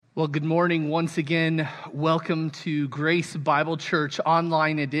Well, good morning once again. Welcome to Grace Bible Church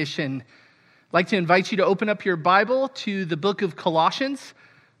Online Edition. I'd like to invite you to open up your Bible to the book of Colossians,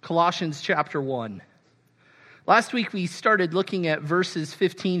 Colossians chapter 1. Last week we started looking at verses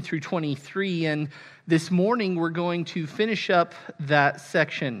 15 through 23, and this morning we're going to finish up that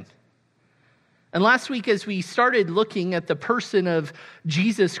section. And last week, as we started looking at the person of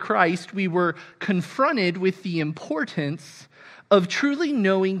Jesus Christ, we were confronted with the importance of truly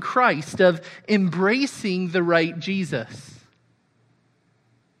knowing Christ, of embracing the right Jesus.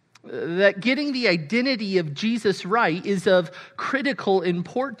 That getting the identity of Jesus right is of critical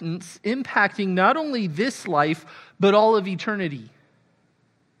importance, impacting not only this life, but all of eternity.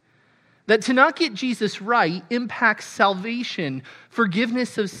 That to not get Jesus right impacts salvation,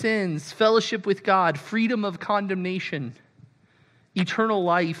 forgiveness of sins, fellowship with God, freedom of condemnation, eternal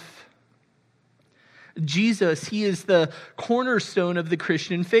life. Jesus, he is the cornerstone of the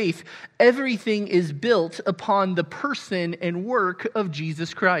Christian faith. Everything is built upon the person and work of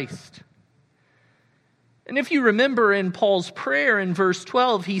Jesus Christ. And if you remember in Paul's prayer in verse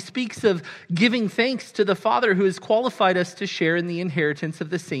 12, he speaks of giving thanks to the Father who has qualified us to share in the inheritance of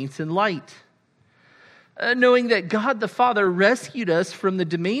the saints in light. Knowing that God the Father rescued us from the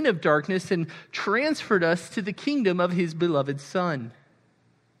domain of darkness and transferred us to the kingdom of his beloved Son.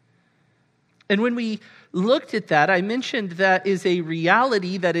 And when we looked at that, I mentioned that is a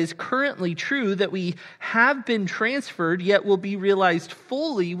reality that is currently true, that we have been transferred, yet will be realized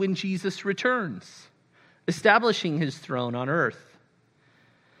fully when Jesus returns, establishing his throne on earth.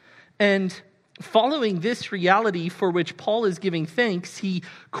 And following this reality for which Paul is giving thanks, he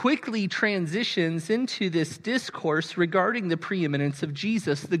quickly transitions into this discourse regarding the preeminence of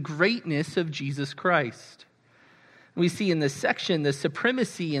Jesus, the greatness of Jesus Christ. We see in this section the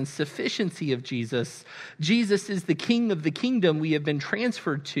supremacy and sufficiency of Jesus. Jesus is the King of the kingdom we have been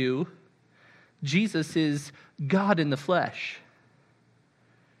transferred to. Jesus is God in the flesh.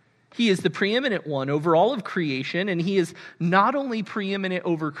 He is the preeminent one over all of creation, and he is not only preeminent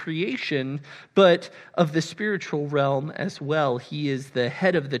over creation, but of the spiritual realm as well. He is the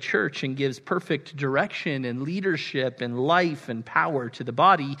head of the church and gives perfect direction and leadership and life and power to the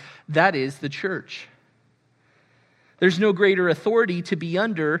body. That is the church. There's no greater authority to be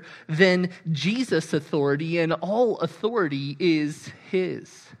under than Jesus' authority, and all authority is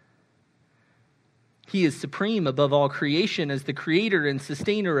his. He is supreme above all creation as the creator and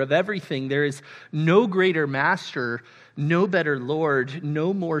sustainer of everything. There is no greater master, no better Lord,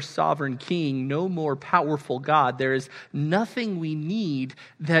 no more sovereign king, no more powerful God. There is nothing we need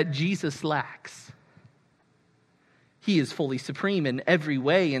that Jesus lacks. He is fully supreme in every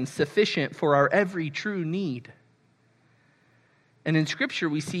way and sufficient for our every true need. And in Scripture,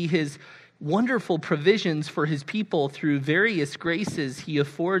 we see his wonderful provisions for his people through various graces he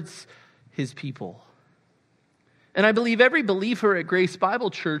affords his people. And I believe every believer at Grace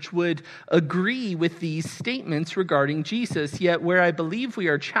Bible Church would agree with these statements regarding Jesus. Yet where I believe we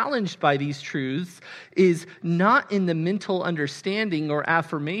are challenged by these truths is not in the mental understanding or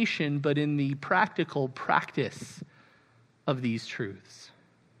affirmation, but in the practical practice of these truths.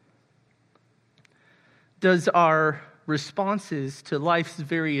 Does our responses to life's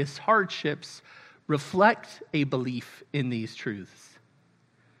various hardships reflect a belief in these truths?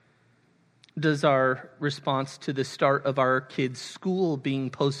 Does our response to the start of our kids' school being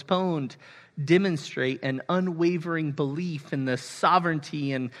postponed demonstrate an unwavering belief in the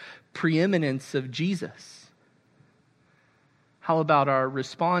sovereignty and preeminence of Jesus? How about our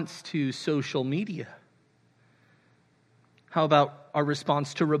response to social media? How about our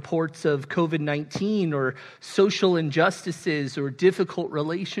response to reports of COVID-19 or social injustices or difficult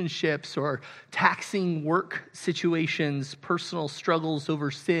relationships or taxing work situations, personal struggles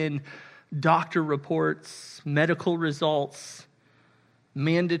over sin, doctor reports, medical results,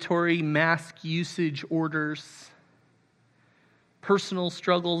 mandatory mask usage orders, personal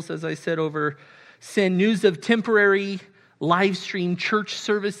struggles, as I said, over sin, news of temporary live stream church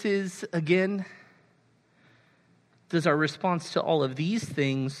services again? Does our response to all of these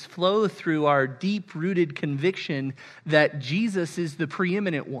things flow through our deep-rooted conviction that Jesus is the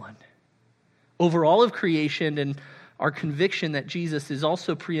preeminent one over all of creation, and our conviction that Jesus is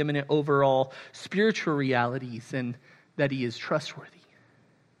also preeminent over all spiritual realities and that he is trustworthy?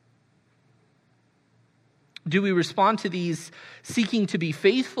 Do we respond to these seeking to be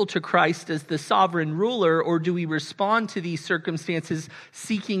faithful to Christ as the sovereign ruler, or do we respond to these circumstances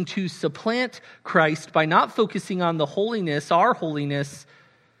seeking to supplant Christ by not focusing on the holiness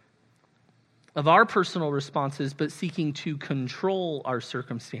of our personal responses, but seeking to control our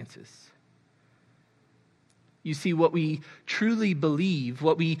circumstances? You see, what we truly believe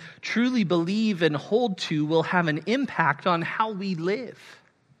and hold to will have an impact on how we live.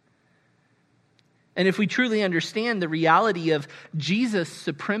 And if we truly understand the reality of Jesus'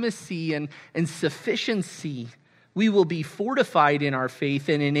 supremacy and sufficiency, we will be fortified in our faith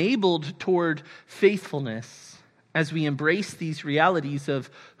and enabled toward faithfulness as we embrace these realities of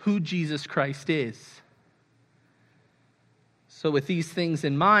who Jesus Christ is. So with these things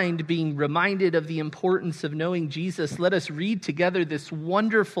in mind, being reminded of the importance of knowing Jesus, let us read together this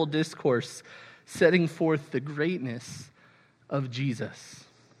wonderful discourse setting forth the greatness of Jesus.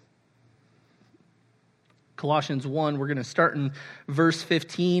 Colossians 1, we're going to start in verse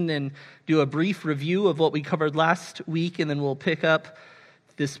 15 and do a brief review of what we covered last week, and then we'll pick up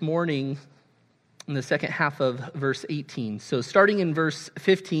this morning in the second half of verse 18. So starting in verse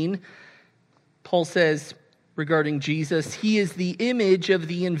 15, Paul says regarding Jesus, he is the image of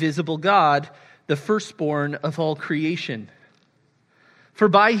the invisible God, the firstborn of all creation. For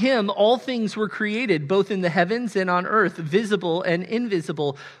by him all things were created, both in the heavens and on earth, visible and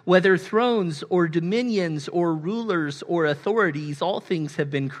invisible, whether thrones or dominions or rulers or authorities, all things have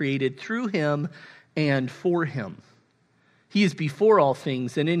been created through him and for him. He is before all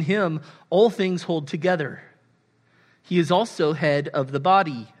things, and in him all things hold together. He is also head of the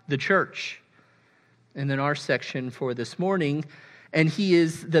body, the church. And then our section for this morning, and he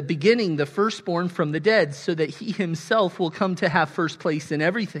is the beginning, the firstborn from the dead, so that he himself will come to have first place in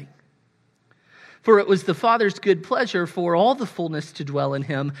everything. For it was the Father's good pleasure for all the fullness to dwell in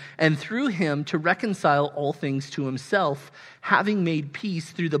him, and through him to reconcile all things to himself, having made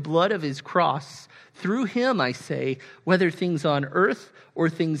peace through the blood of his cross. Through him, I say, whether things on earth or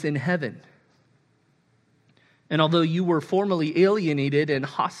things in heaven. And although you were formerly alienated and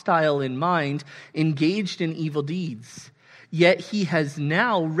hostile in mind, engaged in evil deeds, yet he has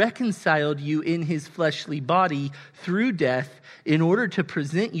now reconciled you in his fleshly body through death, in order to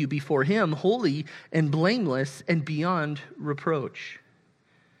present you before him holy and blameless and beyond reproach.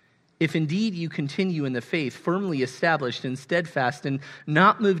 If indeed you continue in the faith, firmly established and steadfast, and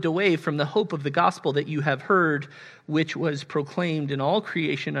not moved away from the hope of the gospel that you have heard, which was proclaimed in all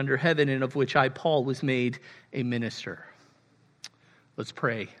creation under heaven, and of which I, Paul, was made a minister. Let's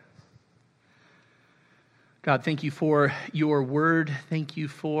pray. God, thank you for your word. Thank you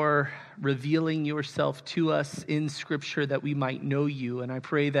for revealing yourself to us in Scripture that we might know you. And I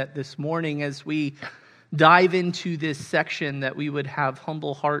pray that this morning, as we dive into this section, that we would have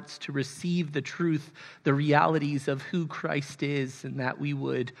humble hearts to receive the truth, the realities of who Christ is, and that we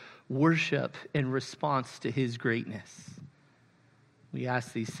would worship in response to his greatness. We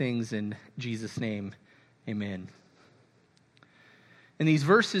ask these things in Jesus' name. Amen. In these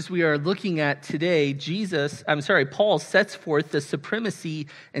verses we are looking at today, Paul sets forth the supremacy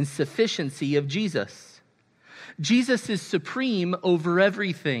and sufficiency of Jesus. Jesus is supreme over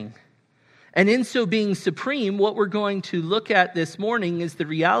everything. And in so being supreme, what we're going to look at this morning is the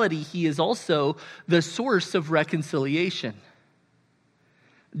reality he is also the source of reconciliation.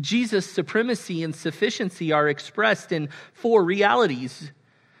 Jesus' supremacy and sufficiency are expressed in four realities.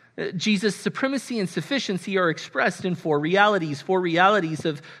 Jesus' supremacy and sufficiency are expressed in four realities. Four realities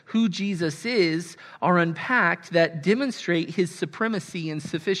of who Jesus is are unpacked that demonstrate his supremacy and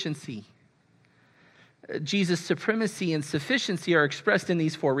sufficiency. Jesus' supremacy and sufficiency are expressed in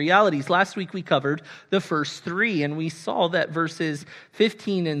these four realities. Last week we covered the first three, and we saw that verses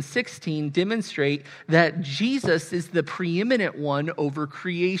 15 and 16 demonstrate that Jesus is the preeminent one over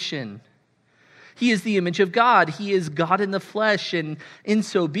creation. He is the image of God. He is God in the flesh, and in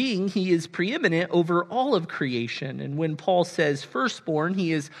so being, he is preeminent over all of creation. And when Paul says firstborn,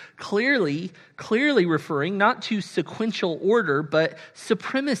 he is clearly referring not to sequential order, but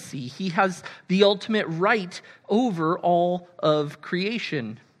supremacy. He has the ultimate right over all of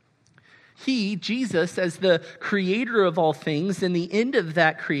creation. He, Jesus, as the creator of all things and the end of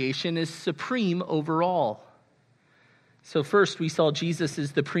that creation, is supreme over all. So first, we saw Jesus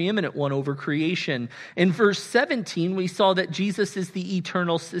is the preeminent one over creation. In verse 17, we saw that Jesus is the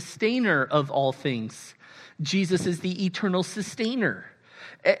eternal sustainer of all things. Jesus is the eternal sustainer.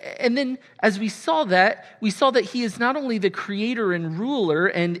 And then as we saw that he is not only the creator and ruler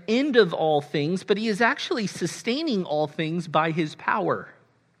and end of all things, but he is actually sustaining all things by his power.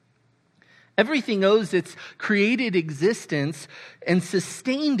 Everything owes its created existence and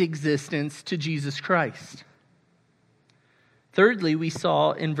sustained existence to Jesus Christ. Thirdly, we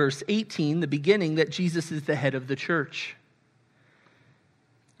saw in verse 18, the beginning, that Jesus is the head of the church.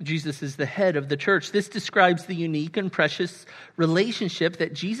 Jesus is the head of the church. This describes the unique and precious relationship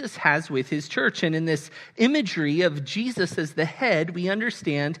that Jesus has with his church. And in this imagery of Jesus as the head, we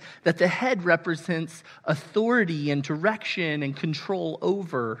understand that the head represents authority and direction and control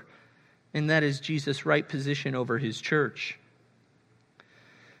over, and that is Jesus' right position over his church.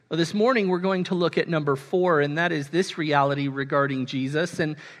 Well, this morning we're going to look at number 4, and that is this reality regarding Jesus,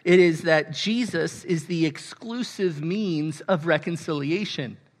 and it is that Jesus is the exclusive means of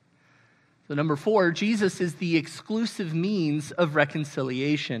reconciliation. So number 4, Jesus is the exclusive means of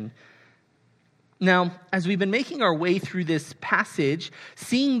reconciliation. Now, as we've been making our way through this passage,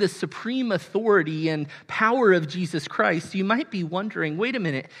 seeing the supreme authority and power of Jesus Christ, you might be wondering, wait a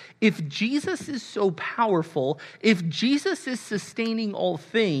minute, if Jesus is so powerful, if Jesus is sustaining all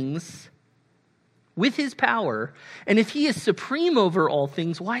things with his power, and if he is supreme over all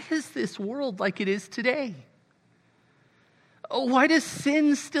things, why is this world like it is today? Why does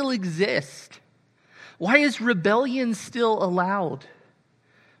sin still exist? Why is rebellion still allowed?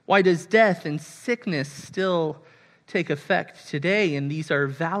 Why does death and sickness still take effect today? And these are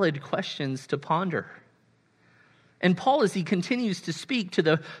valid questions to ponder. And Paul, as he continues to speak to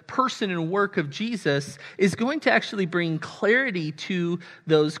the person and work of Jesus, is going to actually bring clarity to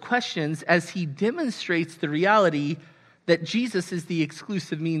those questions as he demonstrates the reality that Jesus is the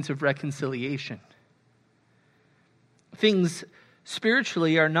exclusive means of reconciliation. Things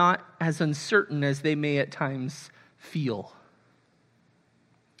spiritually are not as uncertain as they may at times feel.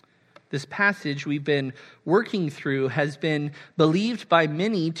 This passage we've been working through has been believed by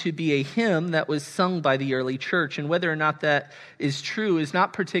many to be a hymn that was sung by the early church. And whether or not that is true is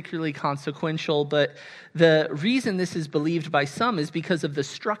not particularly consequential, but the reason this is believed by some is because of the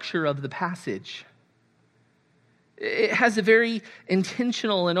structure of the passage. It has a very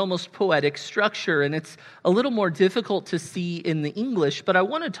intentional and almost poetic structure, and it's a little more difficult to see in the English, but I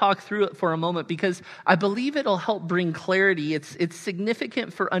want to talk through it for a moment because I believe it'll help bring clarity. It's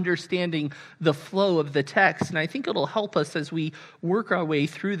significant for understanding the flow of the text, and I think it'll help us as we work our way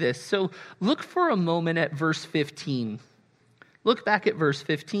through this. So look for a moment at verse 15. Look back at verse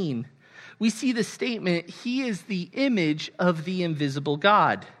 15. We see the statement, "He is the image of the invisible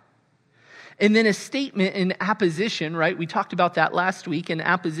God." And then a statement in apposition, right? We talked about that last week. In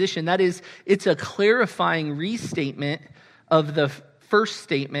apposition, that is, it's a clarifying restatement of the first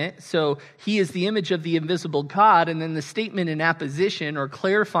statement. So he is the image of the invisible God. And then the statement in apposition, or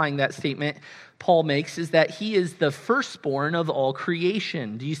clarifying that statement, Paul makes, is that he is the firstborn of all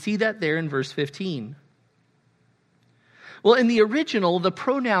creation. Do you see that there in verse 15? Well, in the original, the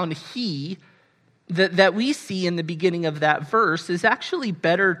pronoun he that we see in the beginning of that verse is actually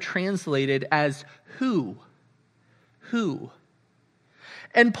better translated as who. Who.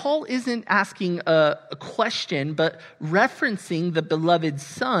 And Paul isn't asking a question, but referencing the beloved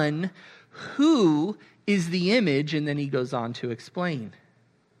Son, who is the image, and then he goes on to explain.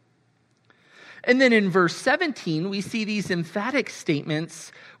 And then in verse 17, we see these emphatic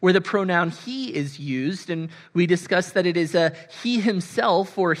statements where the pronoun he is used, and we discussed that it is a he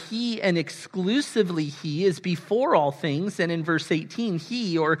himself, or he and exclusively he is before all things. And in verse 18,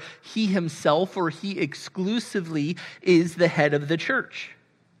 he, or he himself, or he exclusively is the head of the church.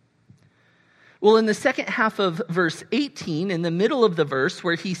 Well, in the second half of verse 18, in the middle of the verse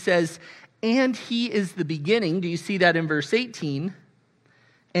where he says, and he is the beginning, do you see that in verse 18?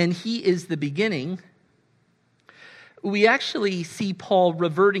 And he is the beginning. We actually see Paul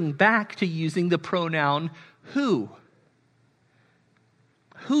reverting back to using the pronoun who.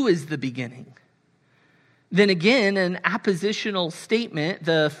 Who is the beginning? Then again, an appositional statement,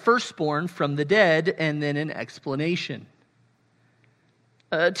 the firstborn from the dead, and then an explanation.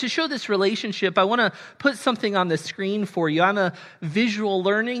 To show this relationship, I want to put something on the screen for you. I'm a visual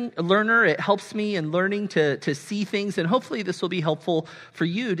learner. It helps me in learning to see things, and hopefully this will be helpful for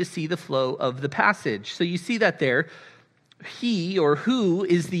you to see the flow of the passage. So you see that there. He, or who,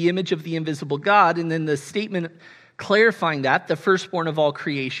 is the image of the invisible God, and then the statement clarifying that, the firstborn of all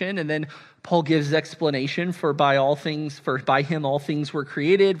creation, and then Paul gives explanation for by him all things were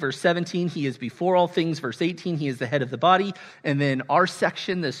created. Verse 17, he is before all things. Verse 18, he is the head of the body. And then our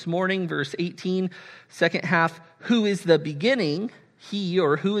section this morning, verse 18, second half, who is the beginning? He,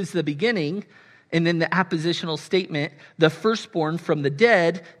 or who is the beginning? And then the appositional statement, the firstborn from the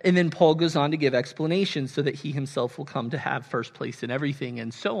dead. And then Paul goes on to give explanation so that he himself will come to have first place in everything,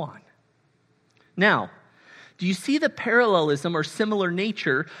 and so on. Now, do you see the parallelism or similar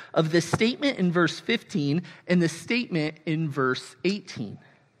nature of the statement in verse 15 and the statement in verse 18?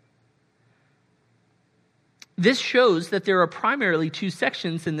 This shows that there are primarily two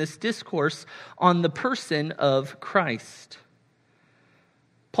sections in this discourse on the person of Christ.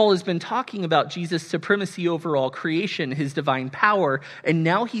 Paul has been talking about Jesus' supremacy over all creation, his divine power, and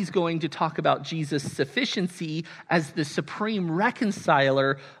now he's going to talk about Jesus' sufficiency as the supreme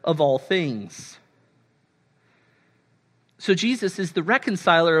reconciler of all things. So Jesus is the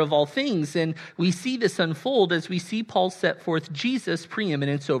reconciler of all things, and we see this unfold as we see Paul set forth Jesus'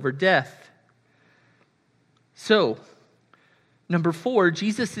 preeminence over death. So, number 4,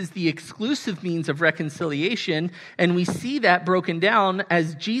 Jesus is the exclusive means of reconciliation, and we see that broken down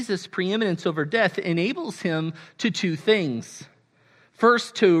as Jesus' preeminence over death enables him to 2 things.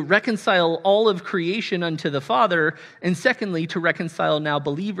 First, to reconcile all of creation unto the Father, and secondly, to reconcile now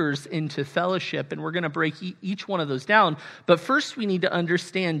believers into fellowship. And we're going to break each one of those down. But first, we need to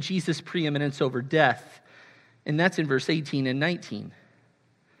understand Jesus' preeminence over death, and that's in verse 18 and 19.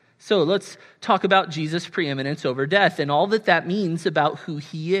 So let's talk about Jesus' preeminence over death and all that means about who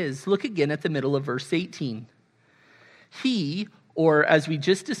he is. Look again at the middle of verse 18. He, or as we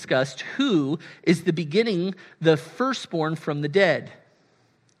just discussed, who is the beginning, the firstborn from the dead.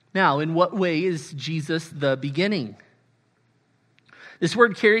 Now, in what way is Jesus the beginning? This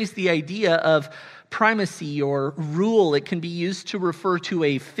word carries the idea of primacy or rule. It can be used to refer to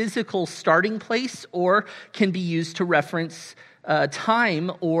a physical starting place or can be used to reference time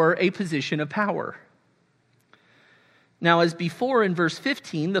or a position of power. Now, as before in verse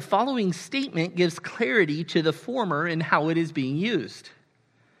 15, the following statement gives clarity to the former and how it is being used.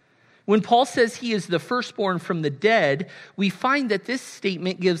 When Paul says he is the firstborn from the dead, we find that this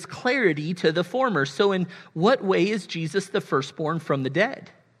statement gives clarity to the former. So in what way is Jesus the firstborn from the dead?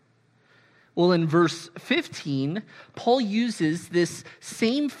 Well, in verse 15, Paul uses this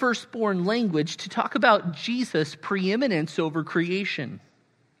same firstborn language to talk about Jesus' preeminence over creation.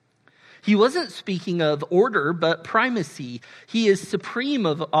 He wasn't speaking of order, but primacy. He is supreme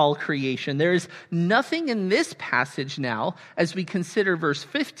of all creation. There is nothing in this passage now, as we consider verse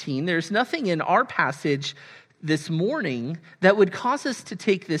 15, there's nothing in our passage this morning that would cause us to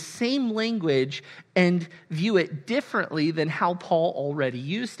take this same language and view it differently than how Paul already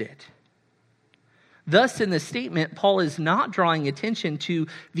used it. Thus, in the statement, Paul is not drawing attention to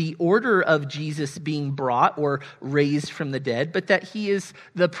the order of Jesus being brought or raised from the dead, but that he is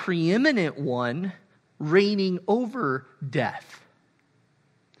the preeminent one reigning over death.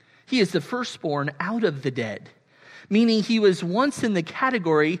 He is the firstborn out of the dead, meaning he was once in the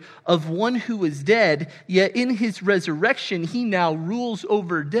category of one who was dead, yet in his resurrection, he now rules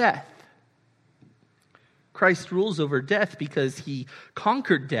over death. Christ rules over death because he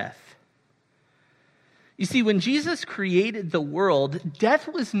conquered death. You see, when Jesus created the world, death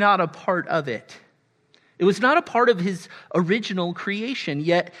was not a part of it. It was not a part of his original creation.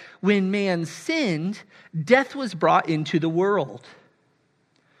 Yet, when man sinned, death was brought into the world.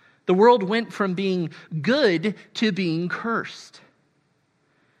 The world went from being good to being cursed.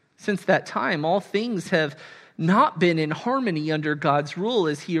 Since that time, all things have not been in harmony under God's rule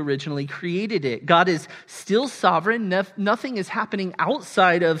as he originally created it. God is still sovereign. Nothing is happening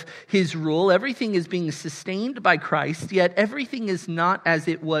outside of his rule. Everything is being sustained by Christ, yet everything is not as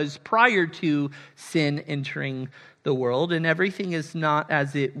it was prior to sin entering the world, and everything is not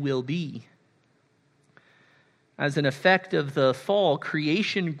as it will be. As an effect of the fall,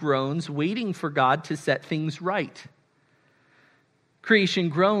 creation groans, waiting for God to set things right. Creation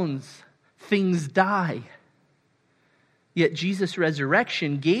groans, things die. Yet Jesus'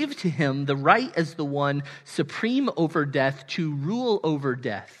 resurrection gave to him the right as the one supreme over death to rule over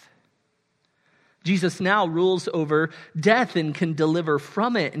death. Jesus now rules over death and can deliver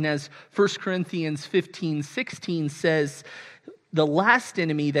from it. And as 1 Corinthians 15:16 says, the last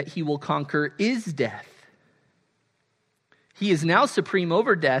enemy that he will conquer is death. He is now supreme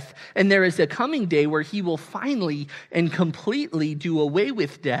over death, and there is a coming day where he will finally and completely do away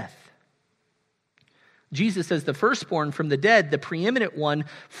with death. Jesus, as the firstborn from the dead, the preeminent one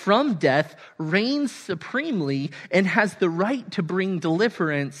from death, reigns supremely and has the right to bring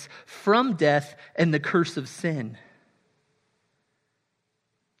deliverance from death and the curse of sin.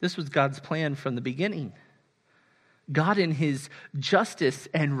 This was God's plan from the beginning. God, in his justice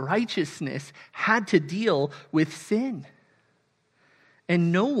and righteousness, had to deal with sin.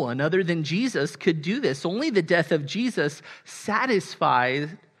 And no one other than Jesus could do this. Only the death of Jesus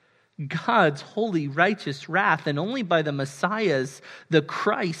satisfied God's holy, righteous wrath, and only by the Messiah's, the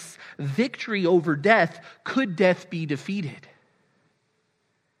Christ's, victory over death could death be defeated.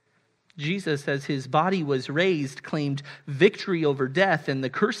 Jesus, as his body was raised, claimed victory over death and the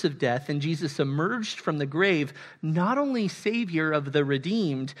curse of death, and Jesus emerged from the grave not only Savior of the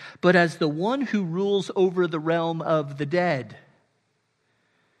redeemed, but as the one who rules over the realm of the dead.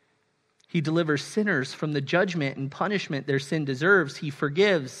 He delivers sinners from the judgment and punishment their sin deserves. He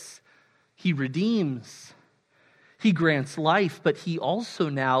forgives. He redeems. He grants life, but he also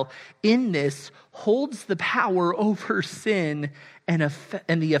now, in this, holds the power over sin and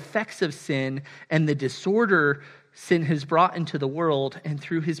the effects of sin and the disorder sin has brought into the world, and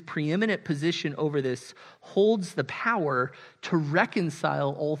through his preeminent position over this, holds the power to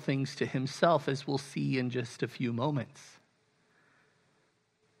reconcile all things to himself, as we'll see in just a few moments.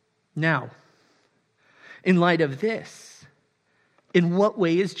 Now, in light of this, in what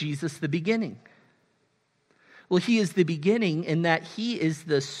way is Jesus the beginning? Well, he is the beginning in that he is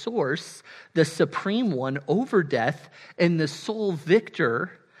the source, the supreme one over death, and the sole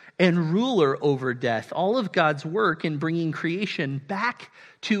victor and ruler over death. All of God's work in bringing creation back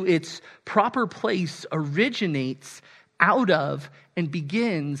to its proper place originates out of and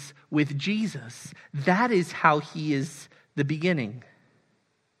begins with Jesus. That is how he is the beginning.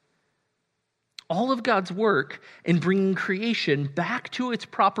 All of God's work in bringing creation back to its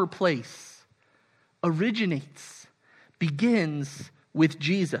proper place originates, begins with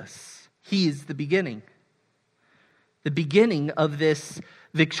Jesus. He is the beginning of this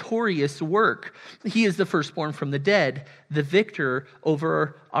victorious work. He is the firstborn from the dead, the victor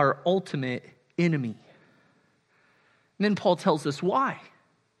over our ultimate enemy. And then Paul tells us why.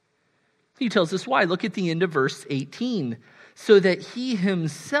 He tells us why. Look at the end of verse 18. So that he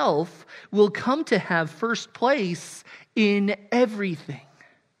himself will come to have first place in everything.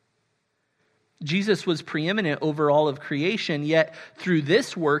 Jesus was preeminent over all of creation, yet through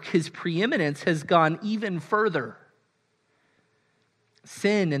this work, his preeminence has gone even further.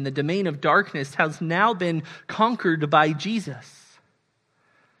 Sin and the domain of darkness has now been conquered by Jesus.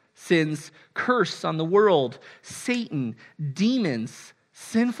 Sin's curse on the world, Satan, demons,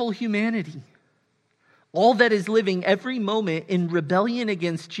 sinful humanity, all that is living every moment in rebellion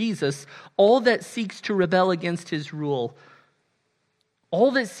against Jesus, all that seeks to rebel against his rule,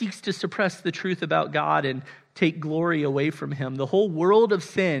 all that seeks to suppress the truth about God and take glory away from him, the whole world of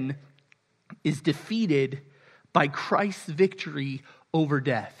sin is defeated by Christ's victory over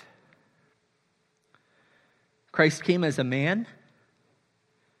death. Christ came as a man.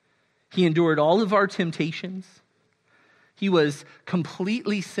 He endured all of our temptations. He was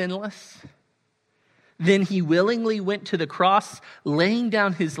completely sinless. Then he willingly went to the cross, laying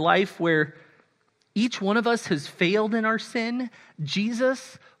down his life where each one of us has failed in our sin.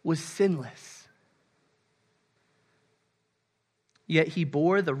 Jesus was sinless. Yet he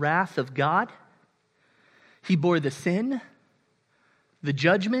bore the wrath of God. He bore the sin, the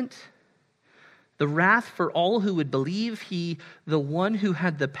judgment, the wrath for all who would believe. He, the one who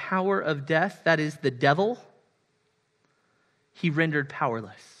had the power of death, that is the devil, he rendered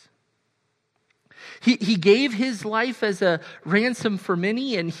powerless. He gave his life as a ransom for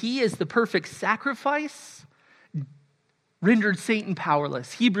many, and he, as the perfect sacrifice, rendered Satan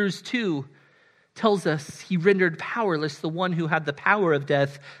powerless. Hebrews 2 tells us he rendered powerless the one who had the power of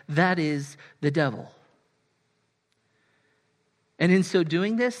death, that is the devil. And in so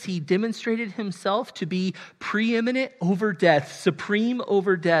doing this, he demonstrated himself to be preeminent over death, supreme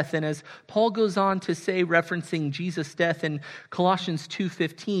over death. And as Paul goes on to say, referencing Jesus' death in Colossians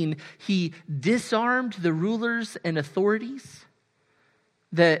 2:15, he disarmed the rulers and authorities,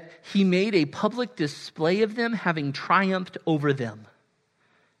 that he made a public display of them, having triumphed over them.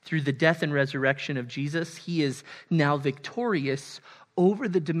 Through the death and resurrection of Jesus, he is now victorious over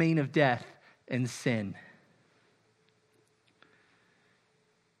the domain of death and sin.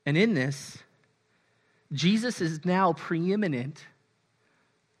 And in this, Jesus is now preeminent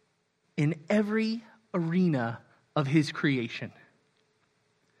in every arena of his creation.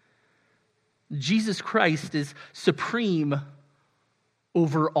 Jesus Christ is supreme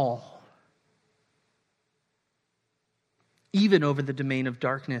over all, even over the domain of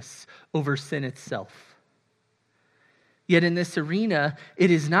darkness, over sin itself. Yet in this arena,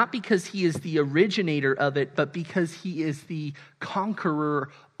 it is not because he is the originator of it, but because he is the conqueror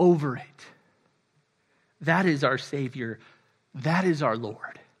over it. That is our Savior. That is our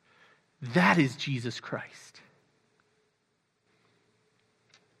Lord. That is Jesus Christ.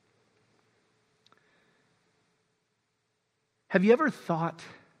 Have you ever thought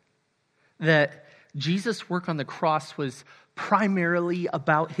that Jesus' work on the cross was primarily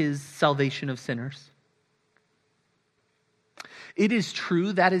about his salvation of sinners? It is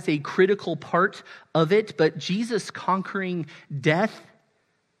true, that is a critical part of it, but Jesus conquering death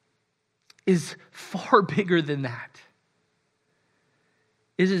is far bigger than that.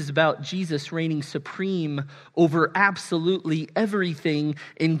 It is about Jesus reigning supreme over absolutely everything,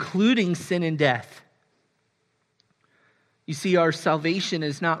 including sin and death. You see, our salvation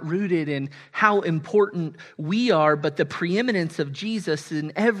is not rooted in how important we are, but the preeminence of Jesus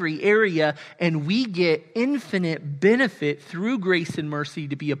in every area, and we get infinite benefit through grace and mercy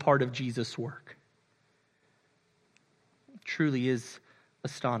to be a part of Jesus' work. It truly is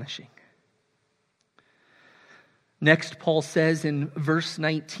astonishing. Next, Paul says in verse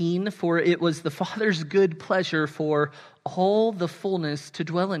 19, "For it was the Father's good pleasure for all the fullness to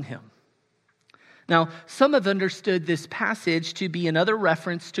dwell in him." Now, some have understood this passage to be another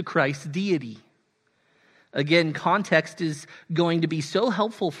reference to Christ's deity. Again, context is going to be so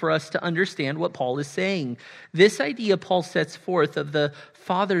helpful for us to understand what Paul is saying. This idea Paul sets forth of the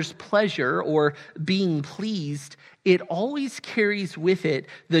Father's pleasure or being pleased, it always carries with it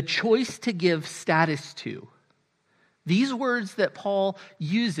the choice to give status to. These words that Paul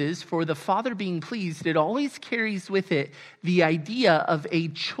uses for the Father being pleased, it always carries with it the idea of a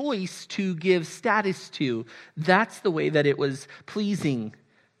choice to give status to. That's the way that it was pleasing.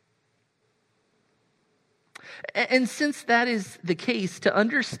 And since that is the case, to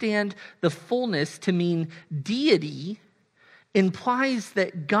understand the fullness to mean deity implies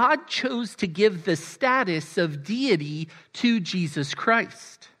that God chose to give the status of deity to Jesus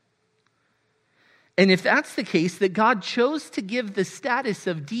Christ. And if that's the case, that God chose to give the status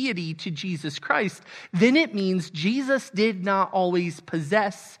of deity to Jesus Christ, then it means Jesus did not always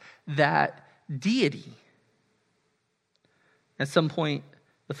possess that deity. At some point,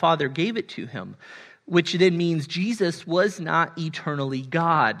 the Father gave it to him, which then means Jesus was not eternally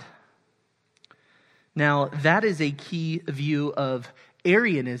God. Now, that is a key view of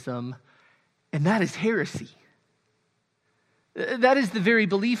Arianism, and that is heresy. That is the very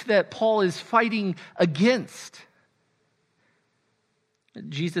belief that Paul is fighting against.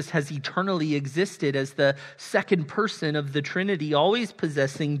 Jesus has eternally existed as the second person of the Trinity, always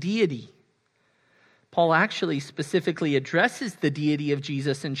possessing deity. Paul actually specifically addresses the deity of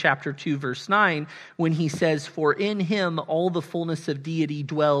Jesus in chapter 2, verse 9, when he says, "For in him all the fullness of deity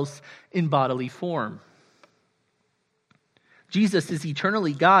dwells in bodily form." Jesus is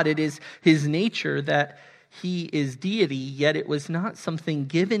eternally God. It is his nature that he is deity, yet it was not something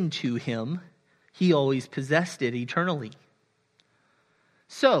given to him. He always possessed it eternally.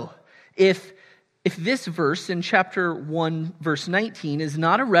 So, if this verse in chapter 1, verse 19 is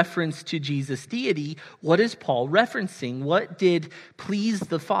not a reference to Jesus' deity, what is Paul referencing? What did please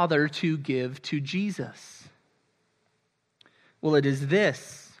the Father to give to Jesus? Well, it is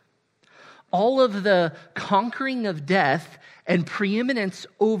this. All of the conquering of death and preeminence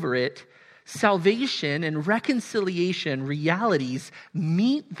over it, salvation and reconciliation realities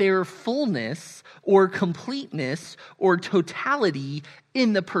meet their fullness or completeness or totality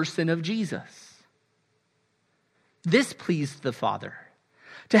in the person of Jesus. This pleased the Father,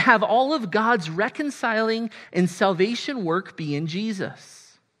 to have all of God's reconciling and salvation work be in Jesus.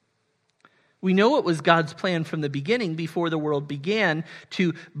 We know it was God's plan from the beginning, before the world began,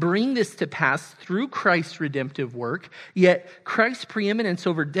 to bring this to pass through Christ's redemptive work. Yet Christ's preeminence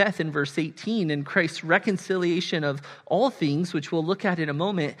over death in verse 18 and Christ's reconciliation of all things, which we'll look at in a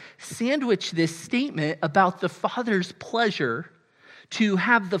moment, sandwich this statement about the Father's pleasure to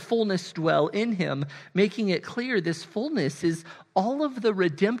have the fullness dwell in him, making it clear this fullness is all of the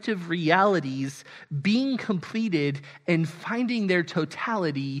redemptive realities being completed and finding their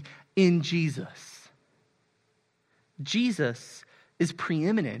totality in Jesus. Jesus is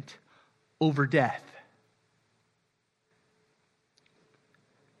preeminent over death.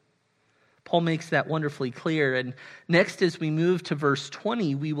 Paul makes that wonderfully clear. And next, as we move to verse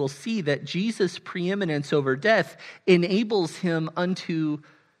 20, we will see that Jesus' preeminence over death enables him unto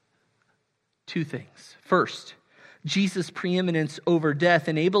two things. First, Jesus' preeminence over death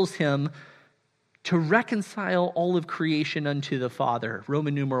enables him to reconcile all of creation unto the Father.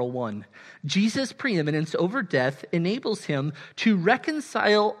 Roman numeral 1. Jesus' preeminence over death enables him to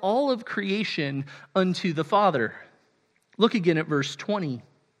reconcile all of creation unto the Father. Look again at verse 20.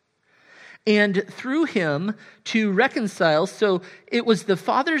 And through him to reconcile, so it was the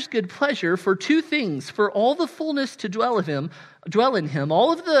Father's good pleasure for two things, for all the fullness to dwell in him,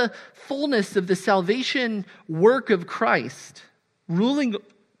 all of the fullness of the salvation work of Christ, ruling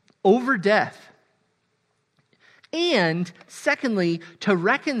over death. And secondly, to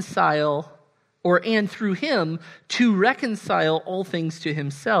reconcile, and through him, to reconcile all things to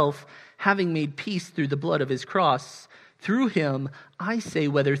himself, having made peace through the blood of his cross. Through him, I say,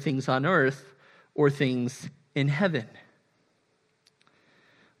 whether things on earth or things in heaven.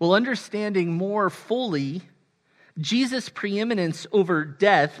 Well, understanding more fully Jesus' preeminence over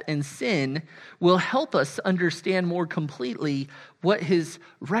death and sin will help us understand more completely what his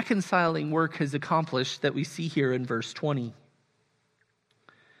reconciling work has accomplished that we see here in verse 20.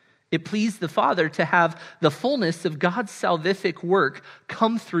 It pleased the Father to have the fullness of God's salvific work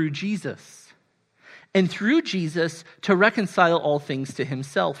come through Jesus. And through Jesus to reconcile all things to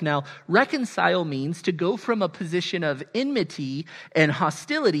himself. Now, reconcile means to go from a position of enmity and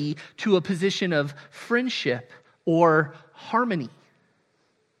hostility to a position of friendship or harmony.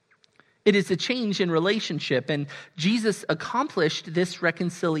 It is a change in relationship, and Jesus accomplished this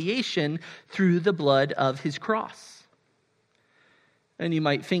reconciliation through the blood of his cross. And you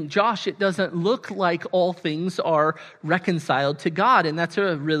might think, Josh, it doesn't look like all things are reconciled to God, and that's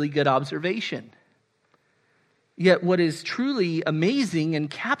a really good observation. Yet what is truly amazing and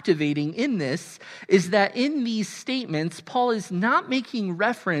captivating in this is that in these statements, Paul is not making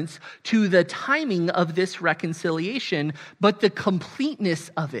reference to the timing of this reconciliation, but the completeness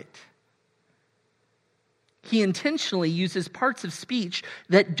of it. He intentionally uses parts of speech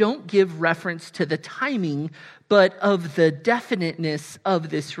that don't give reference to the timing, but of the definiteness of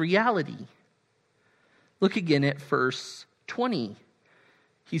this reality. Look again at verse 20.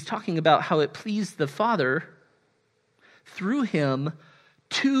 He's talking about how it pleased the Father through him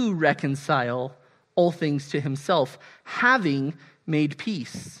to reconcile all things to himself, having made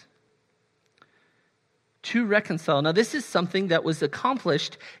peace. To reconcile. Now, this is something that was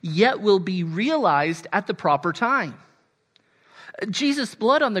accomplished, yet will be realized at the proper time. Jesus'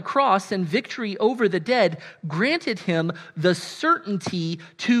 blood on the cross and victory over the dead granted him the certainty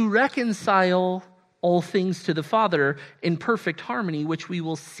to reconcile all things to the Father in perfect harmony, which we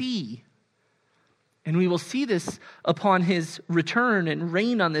will see. And we will see this upon his return and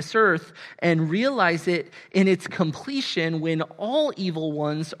reign on this earth and realize it in its completion when all evil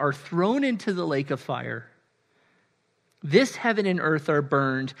ones are thrown into the lake of fire. This heaven and earth are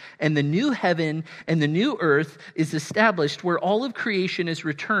burned, and the new heaven and the new earth is established where all of creation is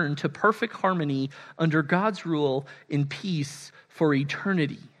returned to perfect harmony under God's rule in peace for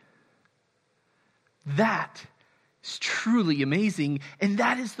eternity. That is truly amazing, and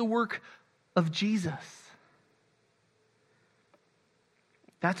that is the work of Jesus.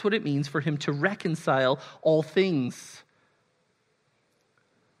 That's what it means for him to reconcile all things.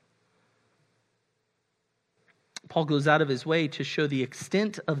 Paul goes out of his way to show the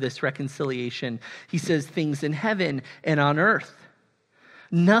extent of this reconciliation. He says things in heaven and on earth.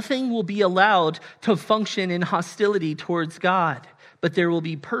 Nothing will be allowed to function in hostility towards God, but there will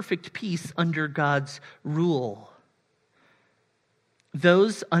be perfect peace under God's rule.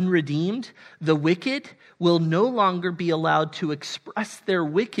 Those unredeemed, the wicked, will no longer be allowed to express their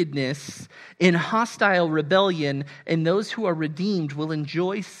wickedness in hostile rebellion, and those who are redeemed will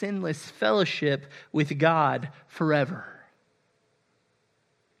enjoy sinless fellowship with God forever.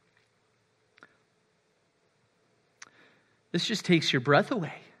 This just takes your breath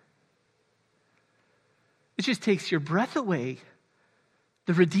away. It just takes your breath away.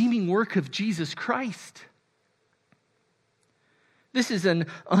 The redeeming work of Jesus Christ. This is an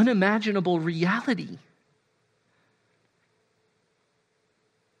unimaginable reality.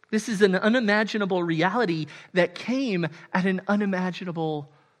 This is an unimaginable reality that came at an unimaginable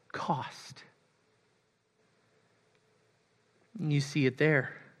cost. And you see it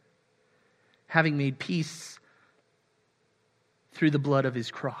there. Having made peace through the blood of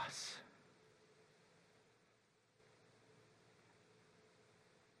his cross.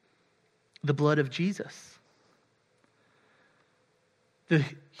 The blood of Jesus. The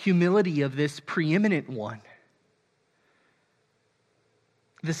humility of this preeminent one.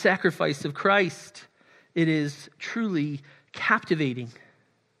 The sacrifice of Christ. It is truly captivating.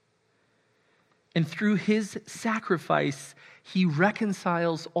 And through his sacrifice, he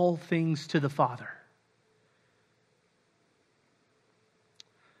reconciles all things to the Father.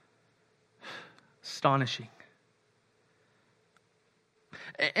 Astonishing.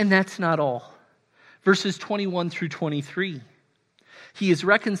 And that's not all. Verses 21 through 23. He is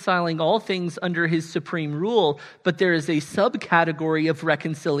reconciling all things under his supreme rule, but there is a subcategory of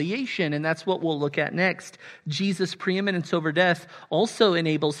reconciliation, and that's what we'll look at next. Jesus' preeminence over death also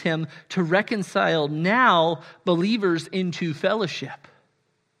enables him to reconcile now believers into fellowship.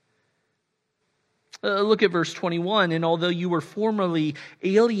 Look at verse 21. And although you were formerly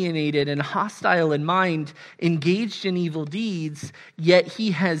alienated and hostile in mind, engaged in evil deeds, yet he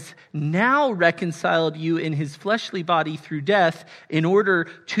has now reconciled you in his fleshly body through death in order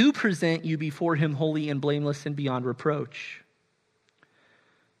to present you before him holy and blameless and beyond reproach.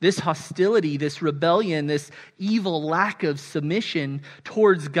 This hostility, this rebellion, this evil lack of submission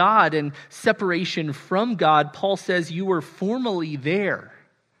towards God and separation from God, Paul says you were formerly there.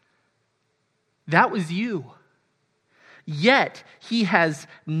 That was you. Yet he has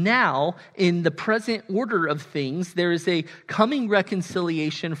now, in the present order of things, there is a coming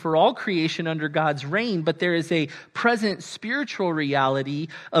reconciliation for all creation under God's reign, but there is a present spiritual reality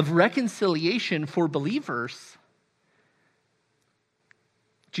of reconciliation for believers.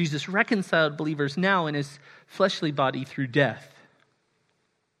 Jesus reconciled believers now in his fleshly body through death.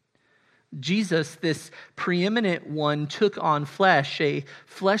 Jesus, this preeminent one, took on flesh, a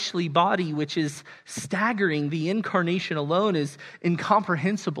fleshly body, which is staggering. The incarnation alone is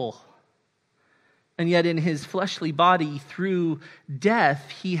incomprehensible. And yet in his fleshly body, through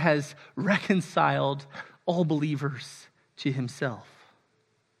death, he has reconciled all believers to himself.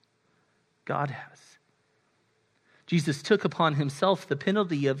 God has. Jesus took upon himself the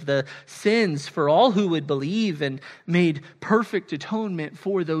penalty of the sins for all who would believe and made perfect atonement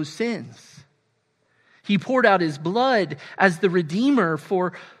for those sins. He poured out his blood as the Redeemer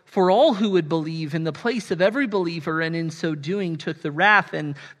for all who would believe in the place of every believer, and in so doing took the wrath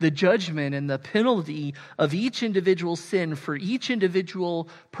and the judgment and the penalty of each individual sin for each individual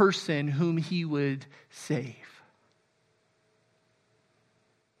person whom he would save.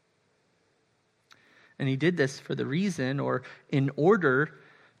 And he did this for the reason, or in order,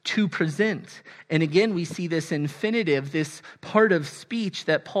 to present. And again, we see this infinitive, this part of speech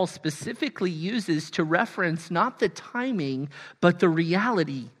that Paul specifically uses to reference not the timing, but the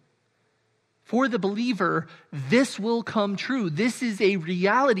reality. For the believer, this will come true. This is a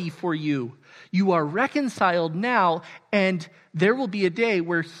reality for you. You are reconciled now, and there will be a day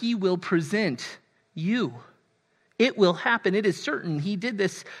where he will present you. It will happen. It is certain. He did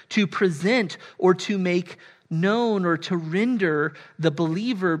this to present or to make known or to render the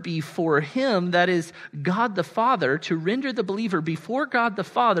believer before him, that is God the Father, to render the believer before God the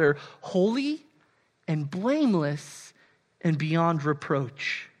Father holy and blameless and beyond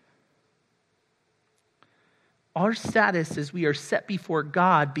reproach. Our status as we are set before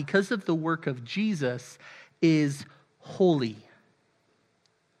God because of the work of Jesus is holy.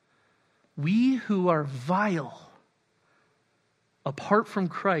 We who are vile apart from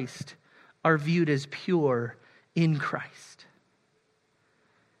Christ are viewed as pure in Christ.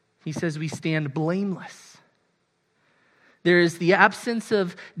 He says we stand blameless. There is the absence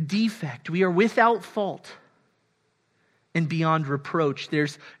of defect. We are without fault and beyond reproach.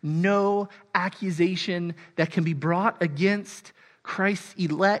 There's no accusation that can be brought against Christ's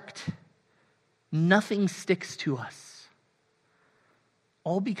elect. Nothing sticks to us.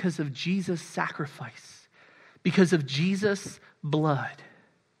 All because of Jesus' sacrifice, because of Jesus' blood.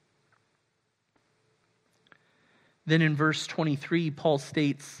 Then in verse 23, Paul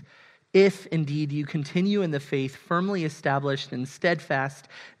states, if indeed you continue in the faith, firmly established and steadfast,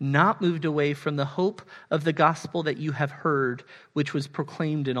 not moved away from the hope of the gospel that you have heard, which was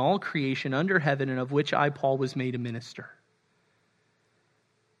proclaimed in all creation under heaven, and of which I, Paul, was made a minister.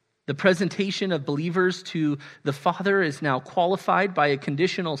 The presentation of believers to the Father is now qualified by a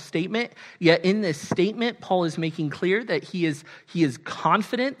conditional statement. Yet in this statement, Paul is making clear that he is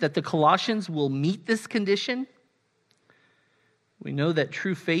confident that the Colossians will meet this condition. We know that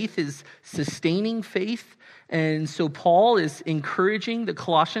true faith is sustaining faith, and so Paul is encouraging the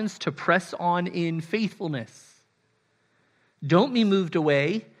Colossians to press on in faithfulness. Don't be moved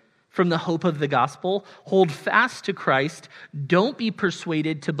away from the hope of the gospel. Hold fast to Christ. Don't be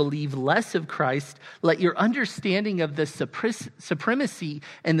persuaded to believe less of Christ. Let your understanding of the supremacy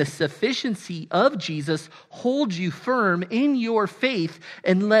and the sufficiency of Jesus hold you firm in your faith,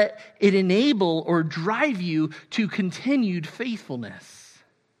 and let it enable or drive you to continued faithfulness.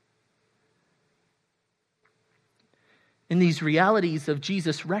 And these realities of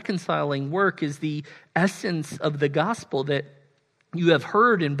Jesus' reconciling work is the essence of the gospel that you have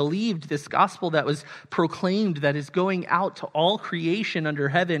heard and believed, this gospel that was proclaimed, that is going out to all creation under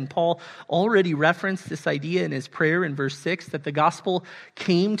heaven. Paul already referenced this idea in his prayer in verse 6, that the gospel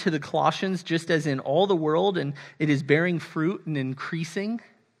came to the Colossians just as in all the world, and it is bearing fruit and increasing.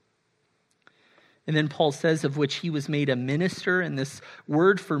 And then Paul says, of which he was made a minister, and this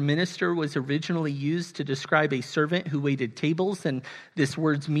word for minister was originally used to describe a servant who waited tables, and this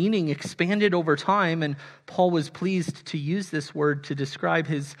word's meaning expanded over time, and Paul was pleased to use this word to describe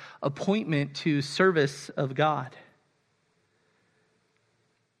his appointment to service of God,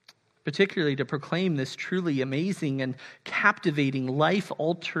 particularly to proclaim this truly amazing and captivating,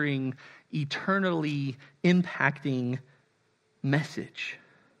 life-altering, eternally impacting message.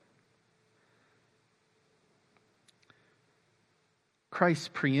 Christ's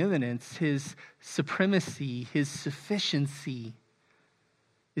preeminence, his supremacy, his sufficiency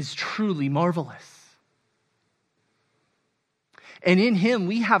is truly marvelous. And in him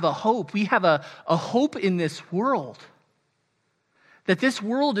we have a hope. We have a hope in this world. that this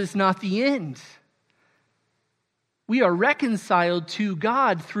world is not the end. We are reconciled to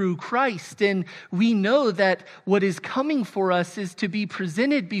God through Christ, and we know that what is coming for us is to be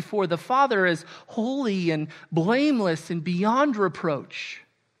presented before the Father as holy and blameless and beyond reproach.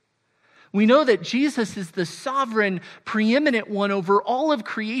 We know that Jesus is the sovereign, preeminent one over all of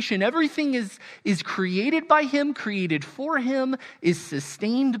creation. Everything is created by him, created for him, is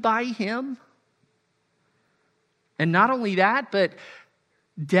sustained by him. And not only that, but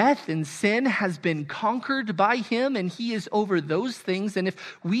death and sin has been conquered by him, and he is over those things. And if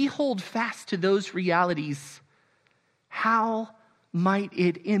we hold fast to those realities, how might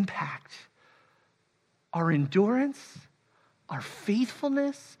it impact our endurance, our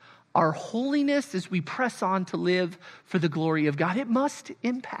faithfulness, our holiness as we press on to live for the glory of God? It must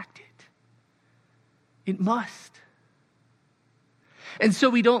impact it. It must. And so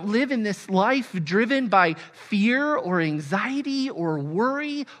we don't live in this life driven by fear or anxiety or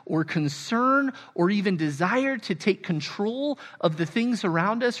worry or concern or even desire to take control of the things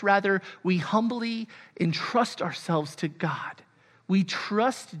around us. Rather, we humbly entrust ourselves to God. We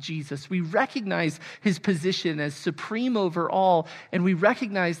trust Jesus. We recognize his position as supreme over all, and we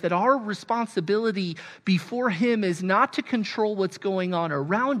recognize that our responsibility before him is not to control what's going on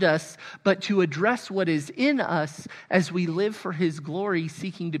around us, but to address what is in us as we live for his glory,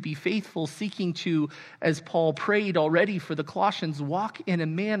 seeking to be faithful, seeking to, as Paul prayed already for the Colossians, walk in a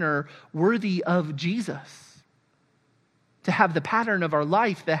manner worthy of Jesus. To have the pattern of our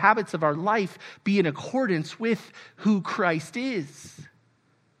life, the habits of our life be in accordance with who Christ is.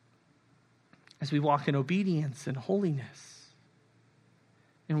 As we walk in obedience and holiness,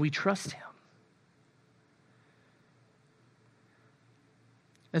 and we trust him.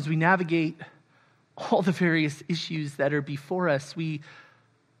 As we navigate all the various issues that are before us, we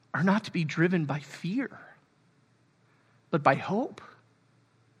are not to be driven by fear, but by hope,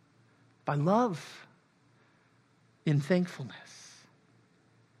 by love, in thankfulness.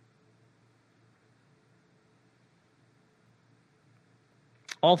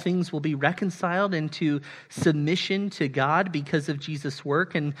 All things will be reconciled into submission to God because of Jesus'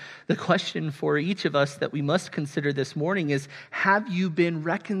 work. And the question for each of us that we must consider this morning is, have you been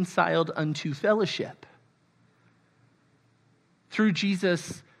reconciled unto fellowship? Through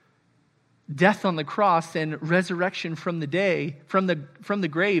Jesus' death on the cross and resurrection from the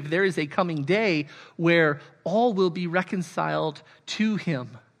grave, there is a coming day where all will be reconciled to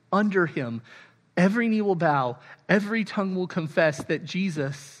him, under him. Every knee will bow, every tongue will confess that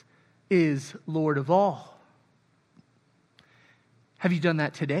Jesus is Lord of all. Have you done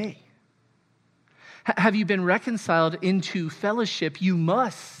that today? Have you been reconciled into fellowship? You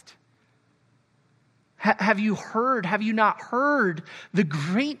must. Have you not heard the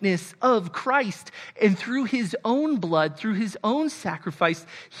greatness of Christ? And through his own blood, through his own sacrifice,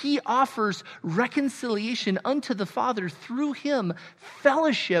 he offers reconciliation unto the Father through him,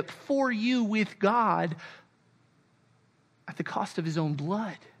 fellowship for you with God at the cost of his own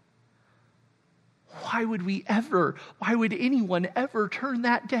blood. Why would anyone ever turn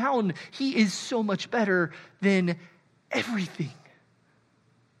that down? He is so much better than everything.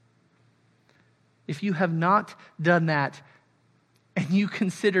 If you have not done that and you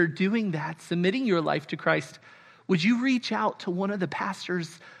consider doing that, submitting your life to Christ, would you reach out to one of the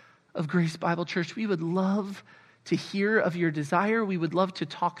pastors of Grace Bible Church? We would love to hear of your desire. We would love to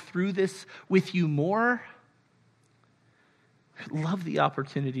talk through this with you more. I'd love the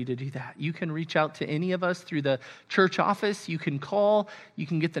opportunity to do that. You can reach out to any of us through the church office. You can call. You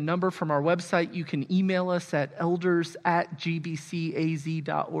can get the number from our website. You can email us at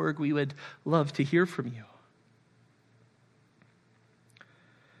elders@gbcaz.org. We would love to hear from you.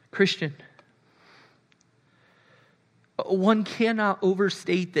 Christian, one cannot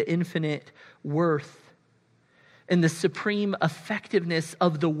overstate the infinite worth and the supreme effectiveness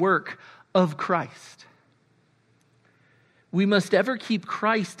of the work of Christ. We must ever keep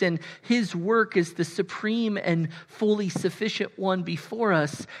Christ and his work as the supreme and fully sufficient one before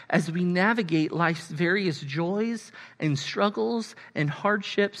us as we navigate life's various joys and struggles and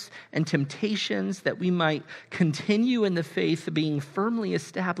hardships and temptations, that we might continue in the faith, being firmly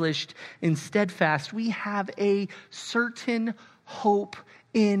established and steadfast. We have a certain hope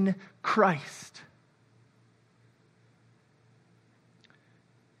in Christ.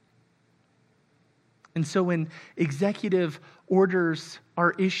 And so when executive orders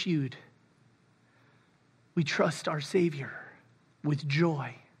are issued, we trust our Savior with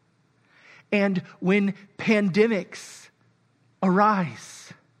joy. And when pandemics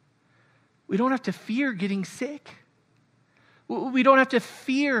arise, we don't have to fear getting sick. We don't have to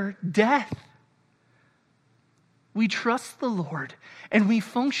fear death. We trust the Lord, and we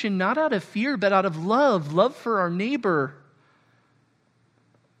function not out of fear, but out of love for our neighbor.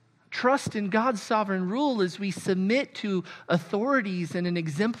 Trust in God's sovereign rule as we submit to authorities in an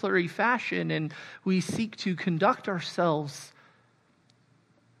exemplary fashion, and we seek to conduct ourselves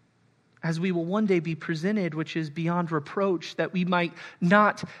as we will one day be presented, which is beyond reproach, that we might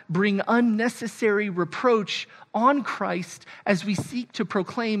not bring unnecessary reproach on Christ as we seek to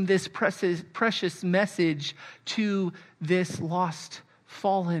proclaim this precious message to this lost,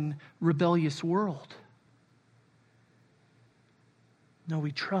 fallen, rebellious world. No,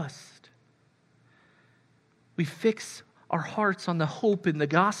 we trust. We fix our hearts on the hope in the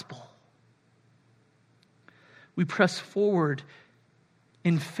gospel. We press forward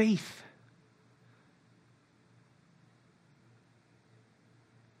in faith.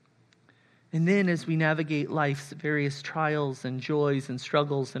 And then as we navigate life's various trials and joys and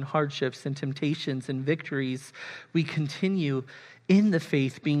struggles and hardships and temptations and victories, we continue in the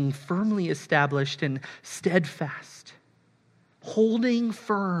faith, being firmly established and steadfast, holding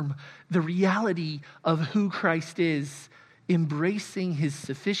firm the reality of who Christ is, embracing his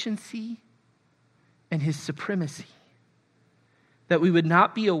sufficiency and his supremacy. That we would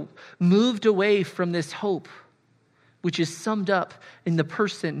not be moved away from this hope, which is summed up in the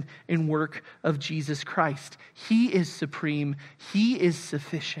person and work of Jesus Christ. He is supreme. He is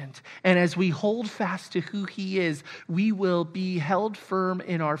sufficient. And as we hold fast to who he is, we will be held firm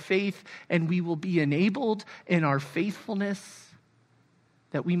in our faith, and we will be enabled in our faithfulness,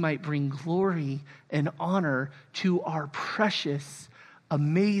 that we might bring glory and honor to our precious,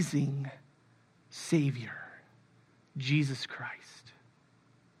 amazing Savior, Jesus Christ.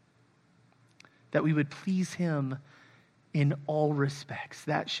 That we would please him in all respects.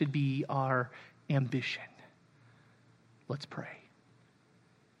 That should be our ambition. Let's pray.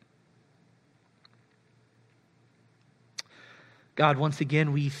 God, once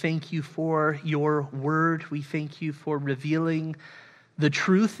again, we thank you for your word. We thank you for revealing the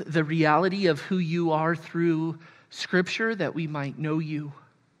truth, the reality of who you are through Scripture, that we might know you.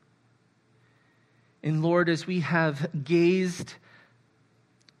 And Lord, as we have gazed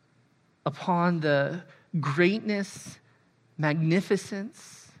upon the greatness,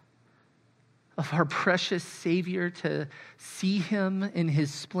 magnificence of our precious Savior, to see him in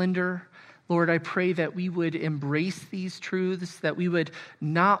his splendor, Lord, I pray that we would embrace these truths, that we would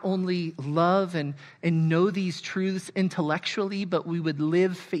not only love and know these truths intellectually, but we would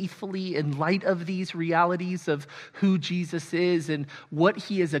live faithfully in light of these realities of who Jesus is and what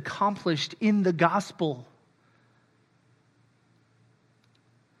he has accomplished in the gospel.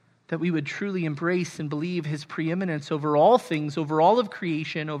 That we would truly embrace and believe his preeminence over all things, over all of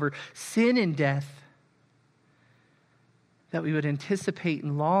creation, over sin and death. That we would anticipate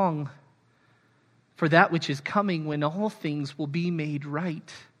and long for that which is coming, when all things will be made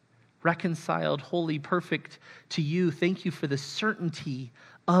right, reconciled, holy, perfect to you. Thank you for the certainty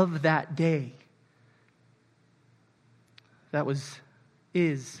of that day that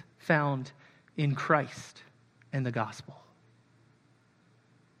is found in Christ and the gospel.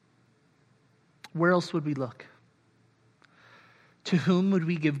 Where else would we look? To whom would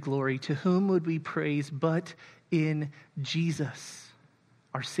we give glory? To whom would we praise but in Jesus,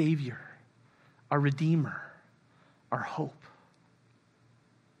 our Savior, our Redeemer, our hope?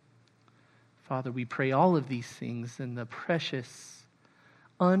 Father, we pray all of these things in the precious,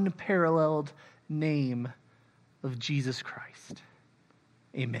 unparalleled name of Jesus Christ.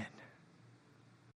 Amen.